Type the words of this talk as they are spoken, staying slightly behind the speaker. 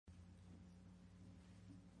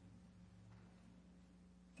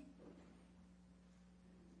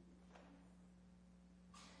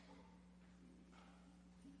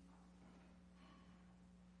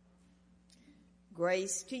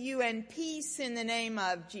Grace to you and peace in the name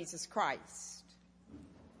of Jesus Christ.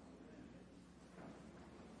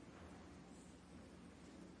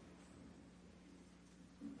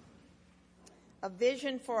 A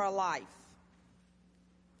vision for a life.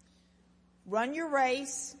 Run your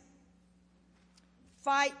race,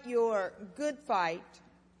 fight your good fight,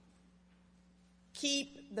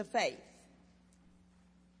 keep the faith.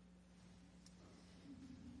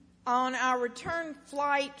 On our return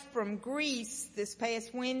flight from Greece this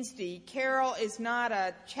past Wednesday, Carol is not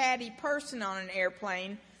a chatty person on an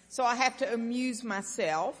airplane, so I have to amuse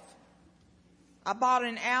myself. I bought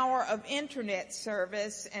an hour of internet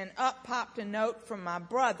service and up popped a note from my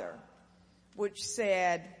brother, which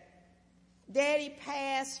said, "Daddy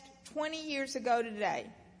passed 20 years ago today.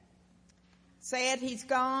 Sad he's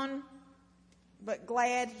gone, but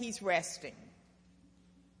glad he's resting."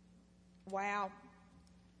 Wow.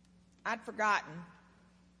 I'd forgotten.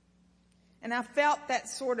 And I felt that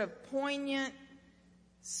sort of poignant,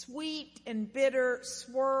 sweet and bitter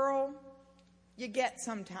swirl you get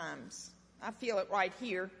sometimes. I feel it right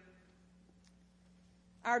here.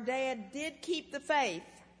 Our dad did keep the faith.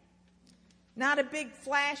 Not a big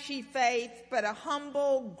flashy faith, but a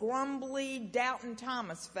humble, grumbly, Doubting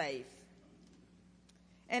Thomas faith.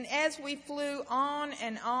 And as we flew on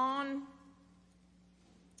and on,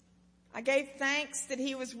 I gave thanks that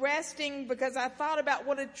he was resting because I thought about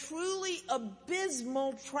what a truly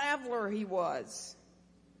abysmal traveler he was.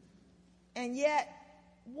 And yet,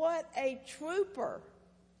 what a trooper.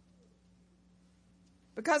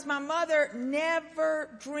 Because my mother never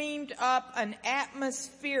dreamed up an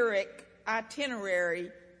atmospheric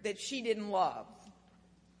itinerary that she didn't love.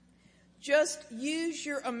 Just use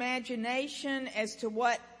your imagination as to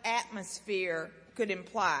what atmosphere could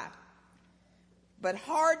imply. But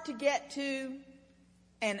hard to get to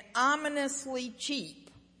and ominously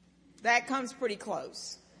cheap. That comes pretty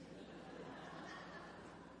close.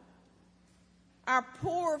 Our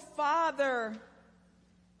poor father,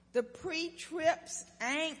 the pre-trips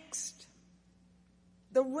angst,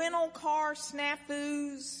 the rental car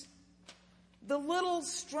snafus, the little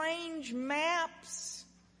strange maps,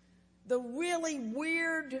 the really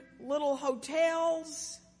weird little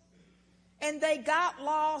hotels, and they got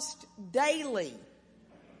lost daily.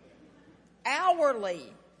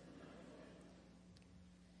 Hourly.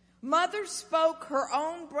 Mother spoke her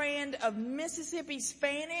own brand of Mississippi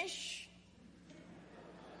Spanish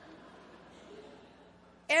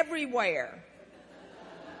everywhere.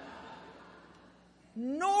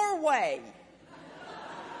 Norway.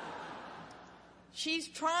 She's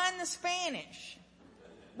trying the Spanish,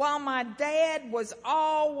 while my dad was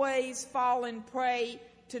always falling prey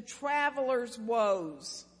to travelers'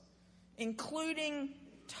 woes, including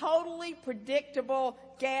totally predictable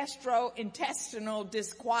gastrointestinal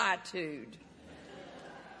disquietude.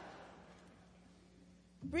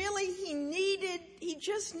 Really, he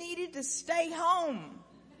just needed to stay home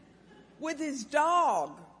with his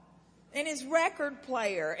dog and his record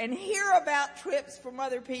player and hear about trips from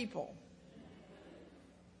other people.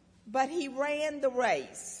 But he ran the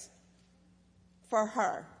race for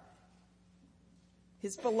her,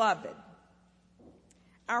 his beloved.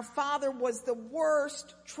 Our father was the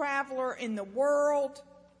worst traveler in the world,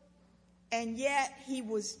 and yet he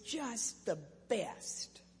was just the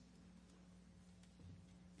best.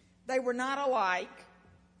 They were not alike.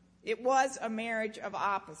 It was a marriage of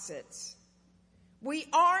opposites. We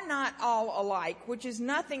are not all alike, which is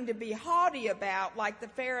nothing to be haughty about, like the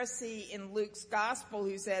Pharisee in Luke's gospel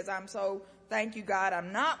who says, thank you God,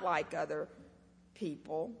 I'm not like other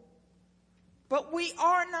people. But we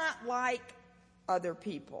are not like other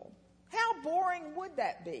people. How boring would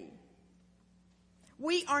that be?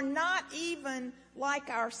 We are not even like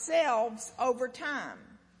ourselves over time.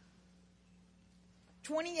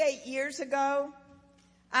 28 years ago,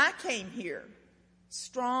 I came here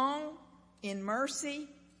strong in mercy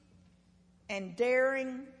and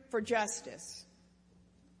daring for justice.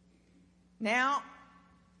 Now,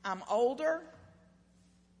 I'm older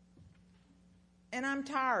and I'm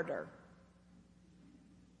tireder.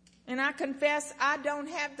 And I confess I don't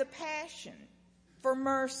have the passion for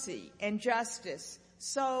mercy and justice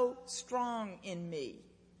so strong in me.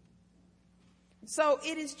 So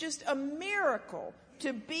it is just a miracle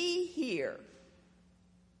to be here.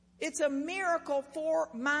 It's a miracle for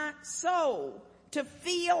my soul to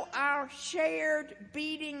feel our shared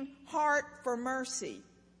beating heart for mercy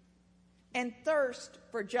and thirst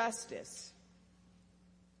for justice.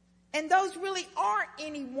 And those really aren't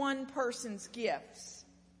any one person's gifts.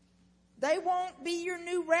 They won't be your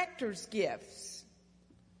new rector's gifts.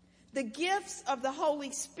 The gifts of the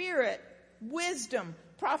Holy Spirit, wisdom,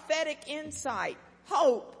 prophetic insight,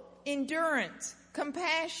 hope, endurance,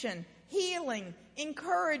 compassion, healing,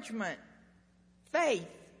 encouragement, faith.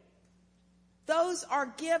 Those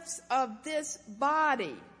are gifts of this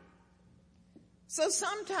body. So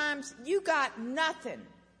sometimes you got nothing,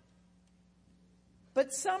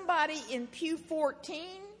 but somebody in pew 14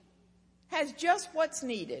 has just what's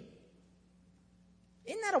needed.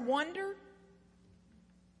 Isn't that a wonder?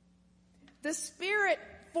 The Spirit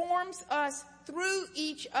forms us through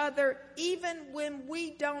each other even when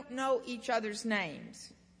we don't know each other's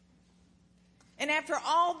names. And after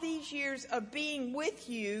all these years of being with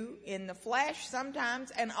you in the flesh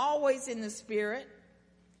sometimes and always in the Spirit,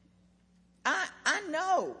 I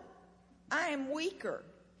know I am weaker,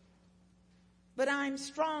 but I'm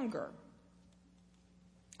stronger.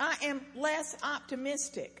 I am less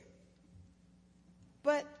optimistic,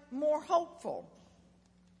 but more hopeful.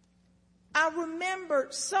 I remember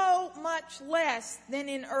so much less than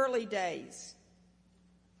in early days.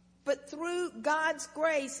 But through God's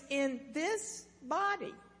grace in this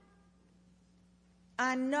body,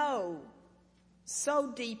 I know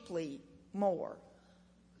so deeply more.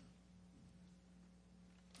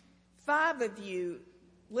 5 of you,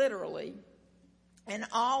 literally, and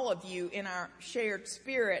all of you in our shared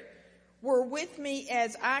spirit were with me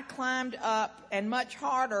as I climbed up and much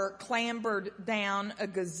harder clambered down a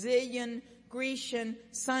gazillion Grecian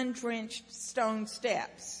sun-drenched stone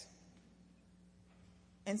steps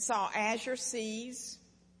and saw azure seas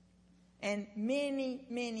and many,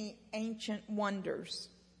 many ancient wonders.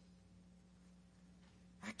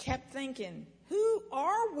 I kept thinking, who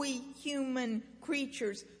are we human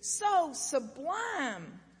creatures so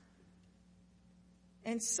sublime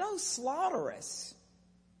and so slaughterous?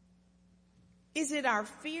 Is it our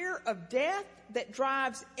fear of death that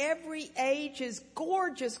drives every age's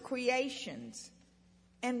gorgeous creations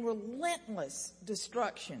and relentless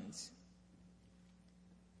destructions?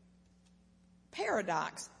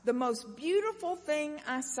 Paradox, the most beautiful thing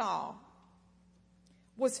I saw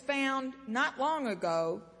was found not long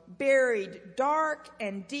ago, buried dark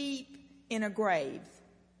and deep in a grave.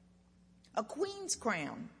 A queen's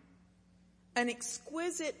crown, an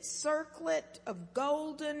exquisite circlet of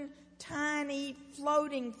golden, tiny,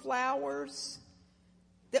 floating flowers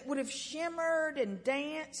that would have shimmered and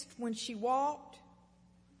danced when she walked.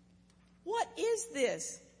 What is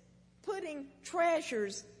this? Putting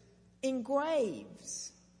treasures in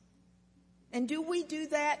graves. And do we do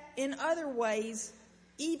that in other ways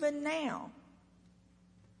even now?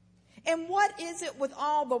 And what is it with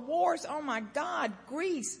all the wars? Oh my God,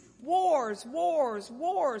 Greece, wars, wars,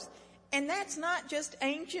 wars. And that's not just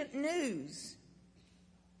ancient news.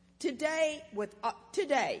 Today, with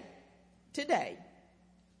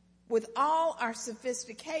all our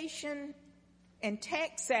sophistication and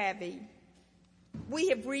tech savvy, we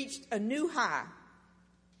have reached a new high.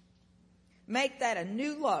 Make that a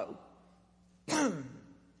new low.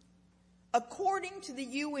 According to the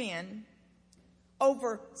UN,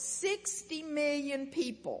 over 60 million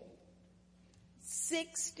people,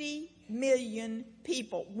 60 million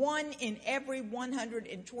people, 1 in every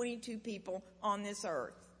 122 people on this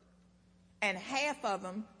earth, and half of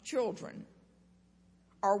them children,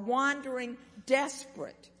 are wandering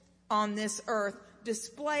desperate on this earth,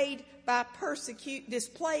 displaced by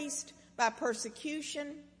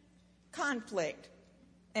persecution, conflict,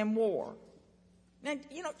 and war. Now,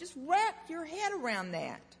 just wrap your head around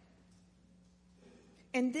that.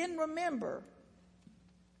 And then remember,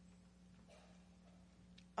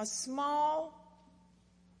 a small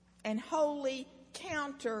and holy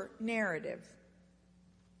counter-narrative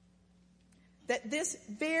that this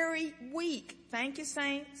very week, thank you,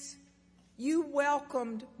 saints, you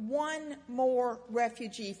welcomed one more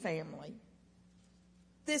refugee family.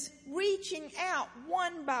 This reaching out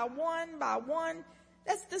one by one,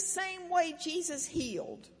 that's the same way Jesus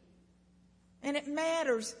healed. And it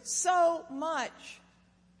matters so much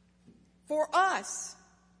for us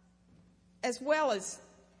as well as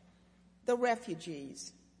the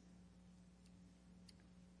refugees.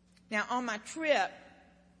 Now, on my trip,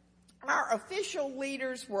 our official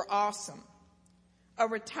leaders were awesome. A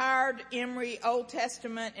retired Emory Old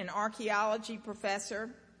Testament and archaeology professor,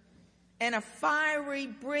 and a fiery,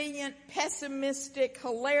 brilliant, pessimistic,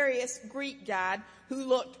 hilarious Greek guide who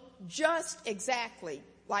looked just exactly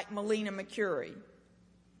like Melina Mercury.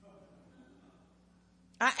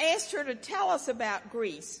 I asked her to tell us about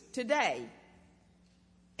Greece today,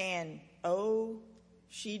 and oh,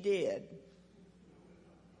 she did.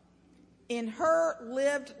 In her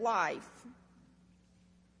lived life,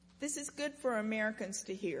 this is good for Americans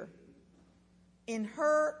to hear. In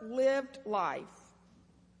her lived life,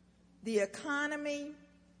 the economy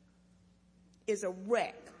is a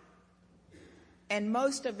wreck, and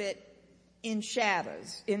most of it in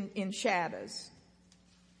shadows.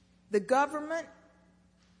 The government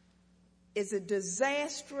is a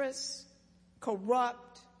disastrous,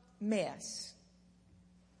 corrupt mess.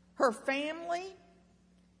 Her family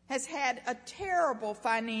has had a terrible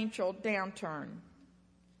financial downturn.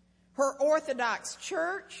 Her Orthodox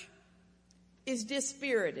church is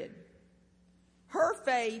dispirited. Her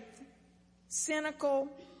faith, cynical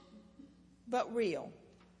but real.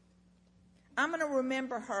 I'm going to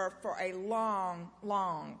remember her for a long,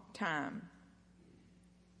 long time.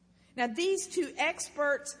 Now, these two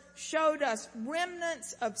experts showed us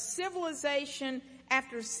remnants of civilization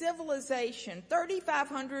after civilization,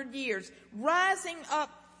 3,500 years, rising up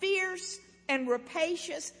fierce and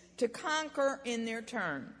rapacious to conquer in their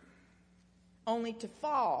turn, only to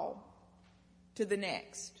fall to the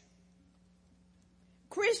next.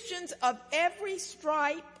 Christians of every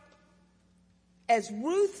stripe, as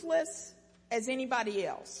ruthless as anybody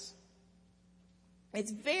else.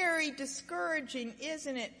 It's very discouraging,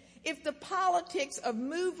 isn't it, if the politics of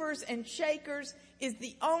movers and shakers is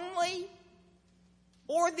the only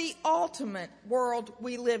or the ultimate world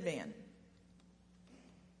we live in.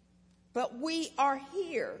 But we are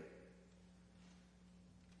here.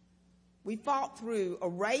 We fought through a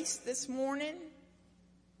race this morning.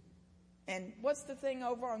 And what's the thing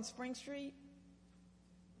over on Spring Street?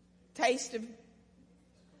 Taste of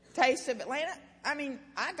Atlanta. I mean,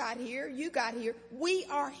 I got here, you got here. We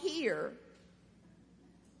are here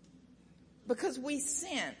because we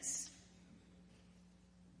sense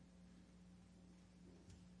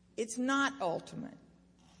it's not ultimate.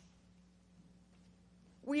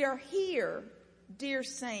 We are here, dear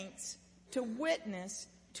saints, to witness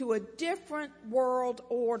to a different world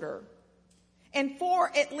order. And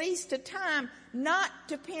for at least a time, not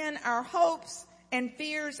to pin our hopes and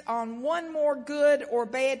fears on one more good or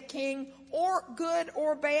bad king or good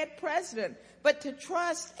or bad president, but to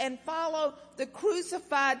trust and follow the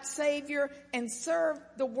crucified Savior and serve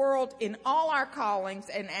the world in all our callings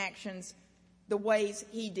and actions the ways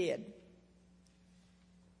he did.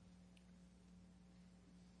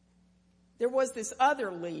 There was this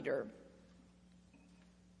other leader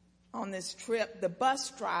on this trip, the bus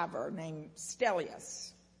driver named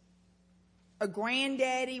Stelios, a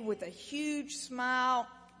granddaddy with a huge smile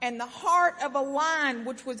and the heart of a lion,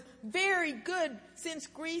 which was very good since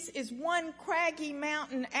Greece is one craggy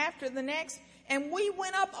mountain after the next, and we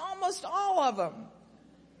went up almost all of them.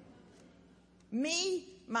 Me,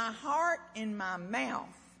 my heart, and my mouth.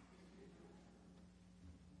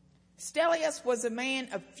 Stelios was a man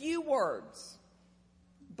of few words,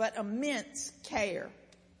 but immense care.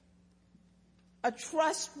 A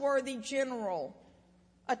trustworthy general,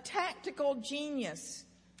 a tactical genius.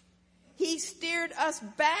 He steered us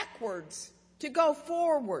backwards to go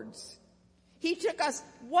forwards. He took us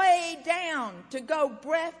way down to go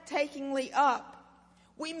breathtakingly up.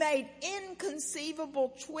 We made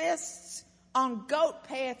inconceivable twists on goat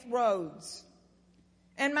path roads.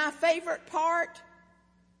 And my favorite part,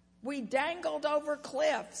 we dangled over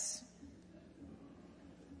cliffs.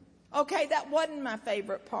 Okay, that wasn't my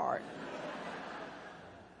favorite part.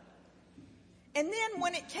 And then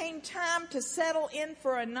when it came time to settle in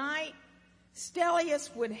for a night,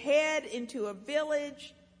 Stelios would head into a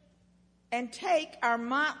village and take our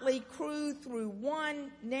motley crew through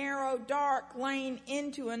one narrow, dark lane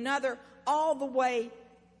into another, all the way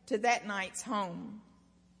to that night's home.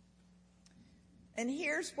 And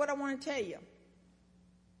here's what I want to tell you.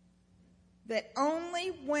 That only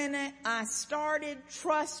when I started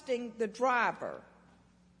trusting the driver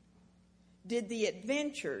did the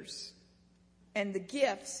adventures and the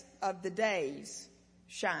gifts of the days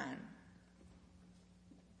shine.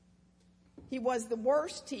 He was the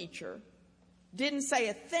worst teacher, didn't say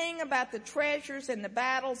a thing about the treasures and the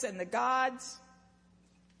battles and the gods,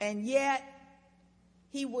 and yet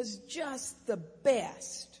he was just the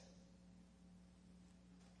best.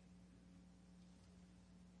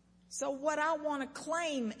 So what I want to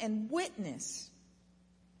claim and witness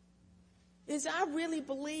is I really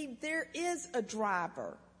believe there is a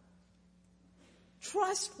driver,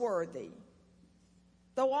 trustworthy,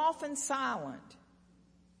 though often silent.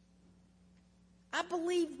 I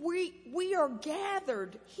believe we are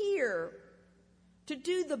gathered here to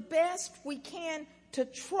do the best we can to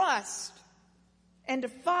trust and to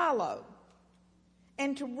follow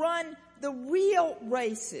and to run the real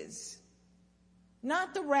races,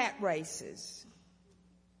 not the rat races,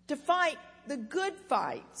 to fight the good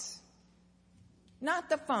fights, not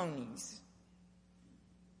the phonies,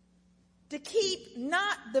 to keep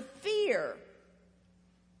not the fear,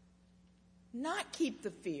 not keep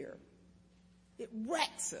the fear, It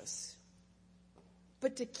wrecks us.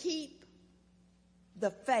 But to keep the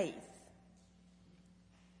faith.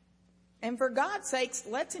 And for God's sakes,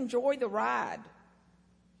 let's enjoy the ride.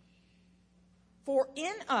 For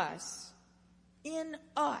in us,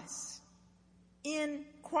 in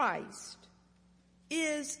Christ,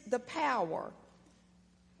 is the power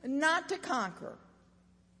not to conquer,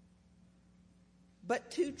 but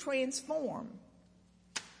to transform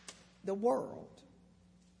the world.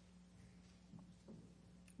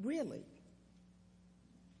 Really.